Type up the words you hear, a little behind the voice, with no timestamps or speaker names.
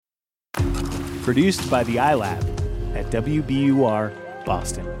Produced by the iLab at WBUR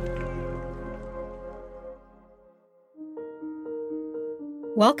Boston.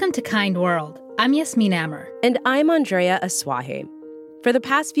 Welcome to Kind World. I'm Yasmin Amer. And I'm Andrea Asuaje. For the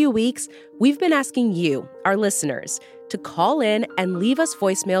past few weeks, we've been asking you, our listeners, to call in and leave us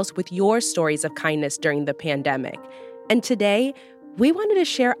voicemails with your stories of kindness during the pandemic. And today, we wanted to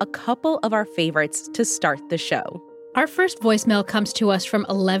share a couple of our favorites to start the show. Our first voicemail comes to us from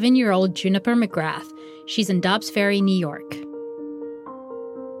 11-year-old Juniper McGrath. She's in Dobbs Ferry, New York.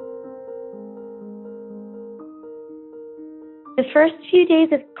 The first few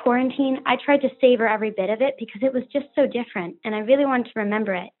days of quarantine, I tried to savor every bit of it because it was just so different, and I really wanted to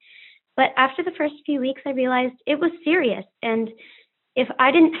remember it. But after the first few weeks, I realized it was serious, and if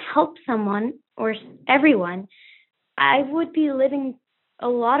I didn't help someone or everyone, I would be living a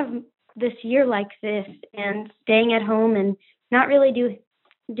lot of this year like this and staying at home and not really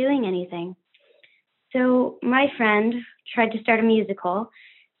doing anything. So my friend tried to start a musical,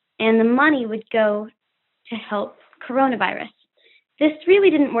 and the money would go to help coronavirus. This really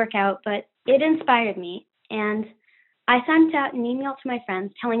didn't work out, but it inspired me, and I sent out an email to my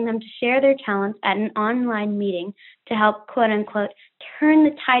friends telling them to share their talents at an online meeting to help, quote-unquote, turn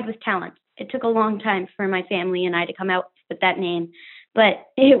the tide with talent. It took a long time for my family and I to come out with that name, but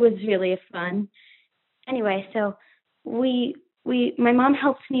it was really fun. Anyway, so my mom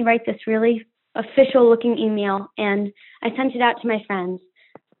helped me write this really official-looking email, and I sent it out to my friends.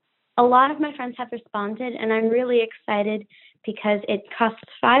 A lot of my friends have responded, and I'm really excited because it costs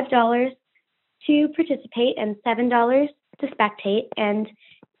 $5 to participate and $7 to spectate. And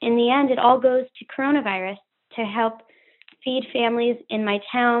in the end, it all goes to coronavirus to help feed families in my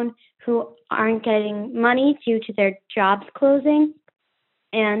town who aren't getting money due to their jobs closing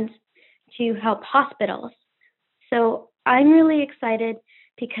and to help hospitals. So I'm really excited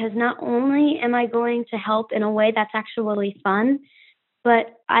because not only am I going to help in a way that's actually fun,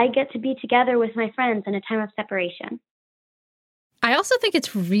 but I get to be together with my friends in a time of separation. I also think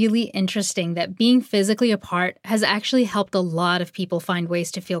it's really interesting that being physically apart has actually helped a lot of people find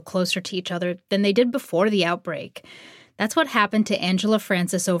ways to feel closer to each other than they did before the outbreak. That's what happened to Angela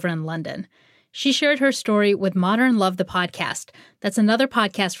Francis over in London. She shared her story with Modern Love, the podcast. That's another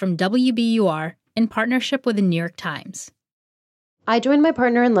podcast from WBUR in partnership with the New York Times. I joined my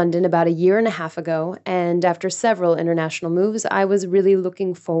partner in London about a year and a half ago, and after several international moves, I was really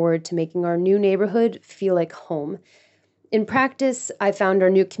looking forward to making our new neighborhood feel like home. In practice, I found our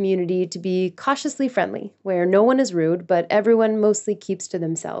new community to be cautiously friendly, where no one is rude, but everyone mostly keeps to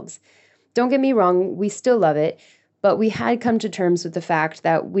themselves. Don't get me wrong, we still love it, but we had come to terms with the fact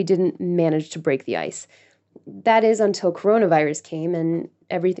that we didn't manage to break the ice. That is until coronavirus came and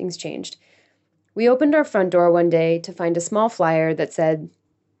everything's changed. We opened our front door one day to find a small flyer that said,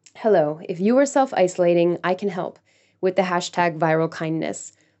 "Hello, if you are self-isolating, I can help," with the hashtag viral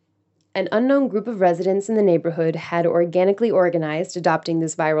kindness. An unknown group of residents in the neighborhood had organically organized adopting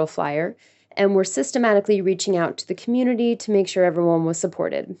this viral flyer and were systematically reaching out to the community to make sure everyone was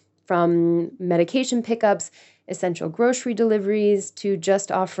supported, from medication pickups, essential grocery deliveries, to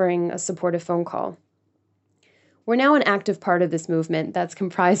just offering a supportive phone call. We're now an active part of this movement that's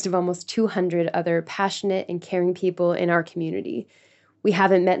comprised of almost 200 other passionate and caring people in our community. We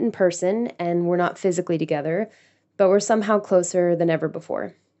haven't met in person, and we're not physically together, but we're somehow closer than ever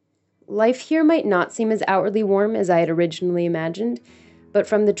before. Life here might not seem as outwardly warm as I had originally imagined, but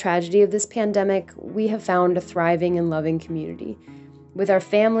from the tragedy of this pandemic, we have found a thriving and loving community. With our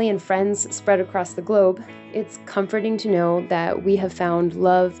family and friends spread across the globe, it's comforting to know that we have found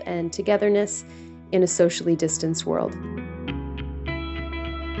love and togetherness in a socially distanced world.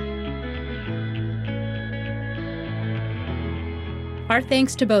 Our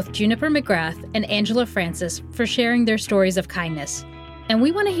thanks to both Juniper McGrath and Angela Francis for sharing their stories of kindness. And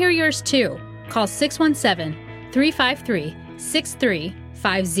we want to hear yours too. Call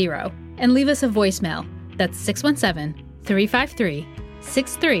 617-353-6350 and leave us a voicemail. That's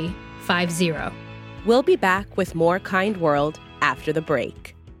 617-353-6350. We'll be back with more Kind World after the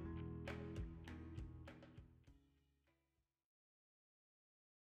break.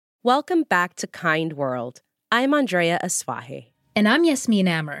 Welcome back to Kind World. I'm Andrea Asuaje. And I'm Yasmin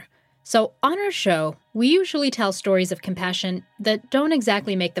Amer. So on our show, we usually tell stories of compassion that don't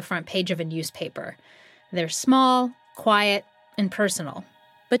exactly make the front page of a newspaper. They're small, quiet, and personal.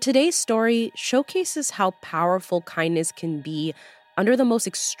 But today's story showcases how powerful kindness can be under the most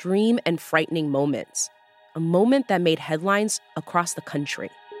extreme and frightening moments. A moment that made headlines across the country.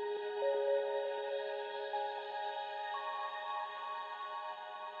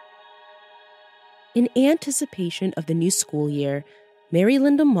 In anticipation of the new school year, Mary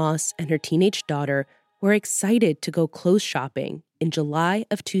Linda Moss and her teenage daughter were excited to go clothes shopping in July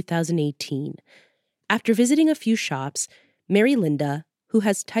of 2018. After visiting a few shops, Mary Linda, who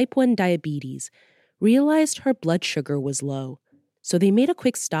has type 1 diabetes, realized her blood sugar was low. So they made a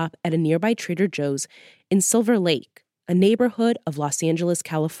quick stop at a nearby Trader Joe's in Silver Lake, a neighborhood of Los Angeles,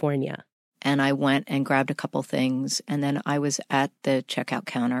 California. And I went and grabbed a couple things, and then I was at the checkout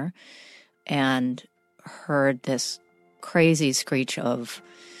counter and heard this crazy screech of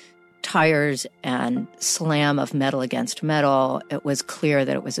tires and slam of metal against metal. It was clear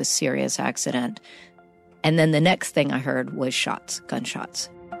that it was a serious accident. And then the next thing I heard was gunshots.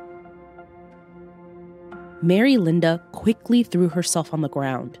 Mary Linda quickly threw herself on the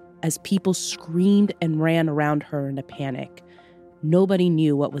ground as people screamed and ran around her in a panic. Nobody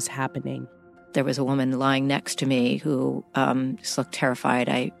knew what was happening. There was a woman lying next to me who just looked terrified.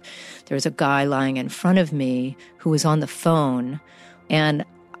 There was a guy lying in front of me who was on the phone, and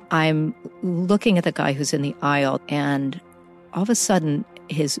I'm looking at the guy who's in the aisle, and all of a sudden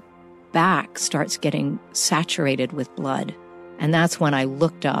his back starts getting saturated with blood. And that's when I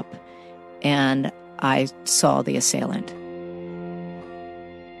looked up and I saw the assailant.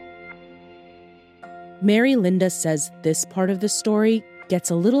 Mary Linda says this part of the story gets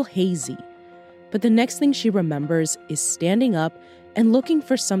a little hazy, but the next thing she remembers is standing up and looking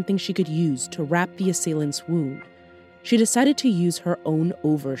for something she could use to wrap the assailant's wound. She decided to use her own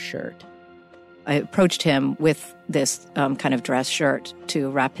overshirt. I approached him with this kind of dress shirt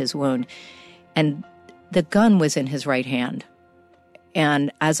to wrap his wound, and the gun was in his right hand.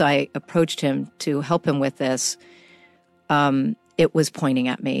 And as I approached him to help him with this, it was pointing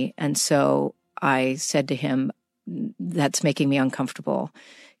at me. And so I said to him, "That's making me uncomfortable.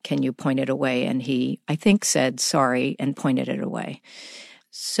 Can you point it away?" And he, I think, said sorry and pointed it away.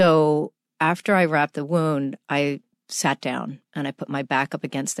 So after I wrapped the wound, I sat down and I put my back up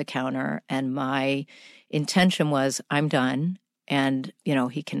against the counter, and my intention was, I'm done, and,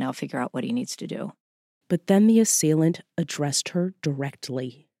 he can now figure out what he needs to do. But then the assailant addressed her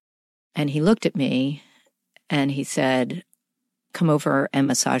directly. And he looked at me and he said, "Come over and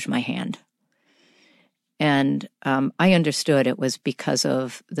massage my hand." And I understood it was because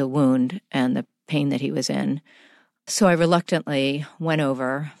of the wound and the pain that he was in. So I reluctantly went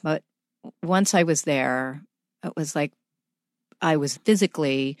over. But once I was there, it was like I was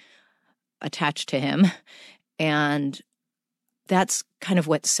physically attached to him. And that's kind of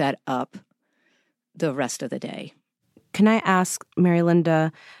what set up the rest of the day. Can I ask, Mary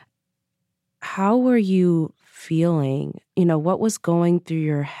Linda, how were you feeling? What was going through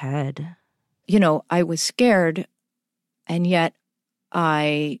your head? I was scared, and yet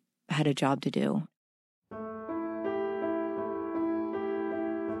I had a job to do.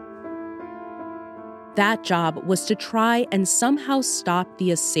 That job was to try and somehow stop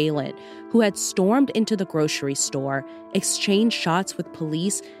the assailant who had stormed into the grocery store, exchanged shots with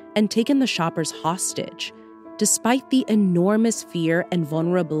police, and taken the shoppers hostage. Despite the enormous fear and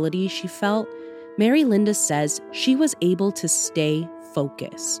vulnerability she felt, Mary Linda says she was able to stay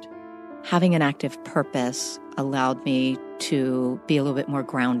focused. Having an active purpose allowed me to be a little bit more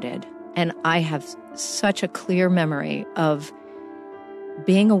grounded. And I have such a clear memory of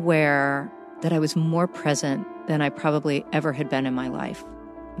being aware that I was more present than I probably ever had been in my life.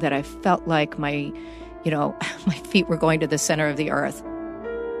 That I felt like my feet were going to the center of the earth.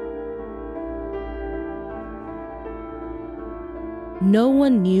 No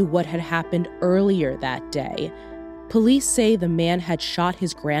one knew what had happened earlier that day. Police say the man had shot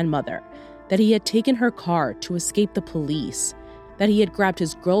his grandmother, that he had taken her car to escape the police, that he had grabbed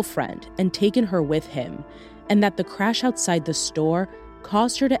his girlfriend and taken her with him, and that the crash outside the store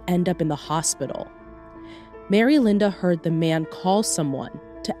caused her to end up in the hospital. Mary Linda heard the man call someone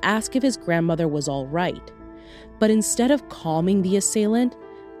to ask if his grandmother was all right. But instead of calming the assailant,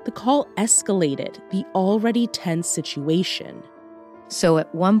 the call escalated the already tense situation. So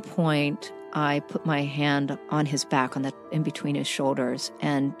at one point, I put my hand on his back, in between his shoulders,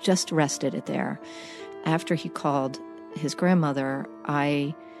 and just rested it there. After he called his grandmother,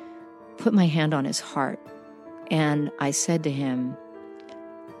 I put my hand on his heart, and I said to him,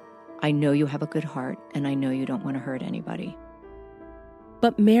 "I know you have a good heart, and I know you don't want to hurt anybody."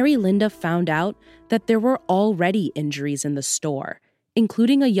 But Mary Linda found out that there were already injuries in the store,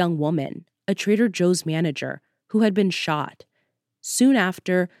 including a young woman, a Trader Joe's manager, who had been shot. Soon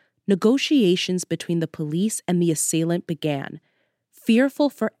after, negotiations between the police and the assailant began. Fearful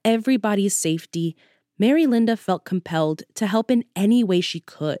for everybody's safety, Mary Linda felt compelled to help in any way she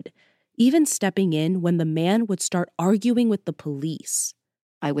could, even stepping in when the man would start arguing with the police.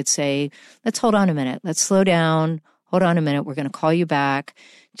 I would say, "Let's hold on a minute. Let's slow down. hold on a minute, we're going to call you back,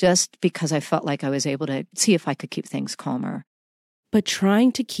 just because I felt like I was able to see if I could keep things calmer. But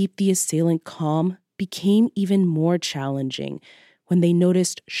trying to keep the assailant calm became even more challenging when they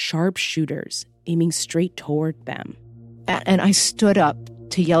noticed sharpshooters aiming straight toward them. And I stood up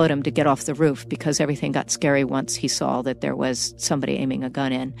to yell at him to get off the roof because everything got scary once he saw that there was somebody aiming a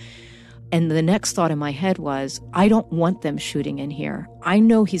gun in. And the next thought in my head was, I don't want them shooting in here. I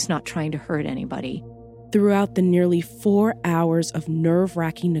know he's not trying to hurt anybody. Throughout the nearly 4 hours of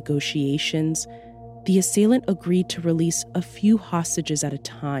nerve-wracking negotiations, the assailant agreed to release a few hostages at a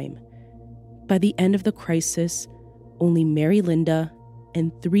time. By the end of the crisis, only Mary Linda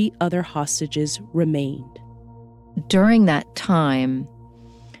and 3 other hostages remained. During that time,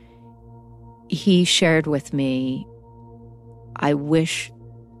 he shared with me, I wish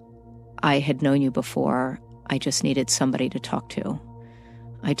I had known you before. I just needed somebody to talk to.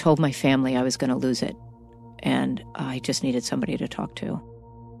 I told my family I was going to lose it, and I just needed somebody to talk to.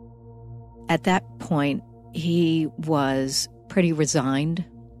 At that point, he was pretty resigned.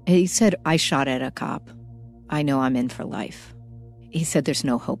 He said, I shot at a cop. I know I'm in for life. He said, there's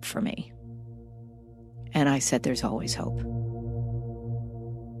no hope for me. And I said, there's always hope.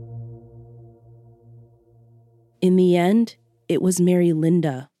 In the end, it was Mary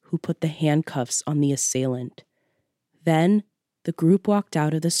Linda who put the handcuffs on the assailant. Then, the group walked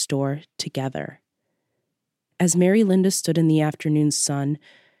out of the store together. As Mary Linda stood in the afternoon sun,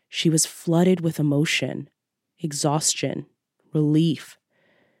 she was flooded with emotion, exhaustion, relief,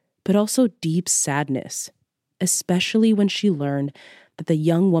 but also deep sadness, especially when she learned that the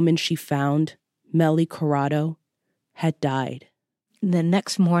young woman she found, Melly Corrado, had died. The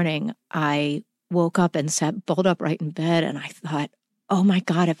next morning, I woke up and sat bolt upright in bed, and I thought, oh my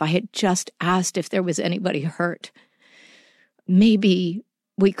God, if I had just asked if there was anybody hurt, maybe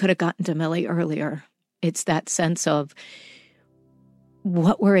we could have gotten to Melly earlier. It's that sense of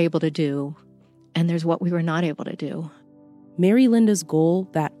what we're able to do, and there's what we were not able to do. Mary Linda's goal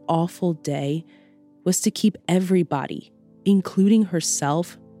that awful day was to keep everybody, including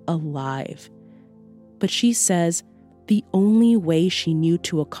herself, alive. But she says the only way she knew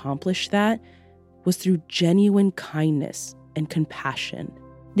to accomplish that was through genuine kindness and compassion.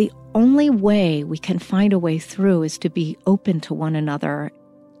 The only way we can find a way through is to be open to one another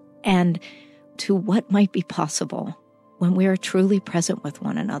and to what might be possible when we are truly present with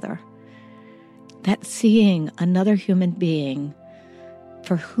one another. That seeing another human being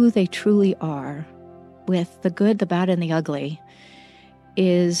for who they truly are, with the good, the bad, and the ugly,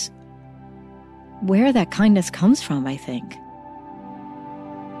 is where that kindness comes from, I think.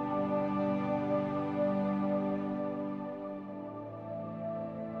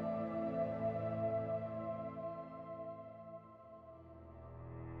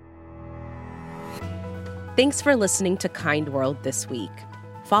 Thanks for listening to Kind World this week.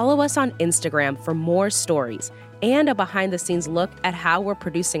 Follow us on Instagram for more stories and a behind-the-scenes look at how we're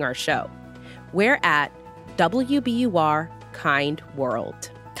producing our show. We're at WBUR Kind World.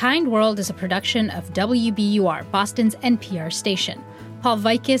 Kind World is a production of WBUR, Boston's NPR station. Paul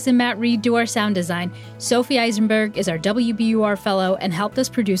Vaitkus and Matt Reed do our sound design. Sophie Eisenberg is our WBUR fellow and helped us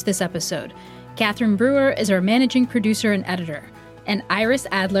produce this episode. Catherine Brewer is our managing producer and editor. And Iris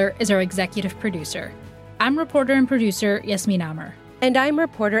Adler is our executive producer. I'm reporter and producer Yasmin Amer. And I'm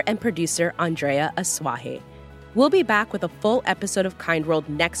reporter and producer Andrea Asuaje. We'll be back with a full episode of Kind World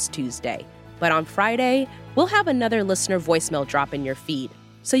next Tuesday. But on Friday, we'll have another listener voicemail drop in your feed,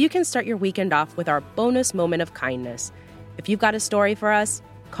 so you can start your weekend off with our bonus moment of kindness. If you've got a story for us,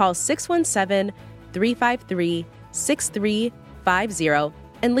 call 617-353-6350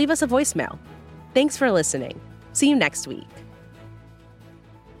 and leave us a voicemail. Thanks for listening. See you next week.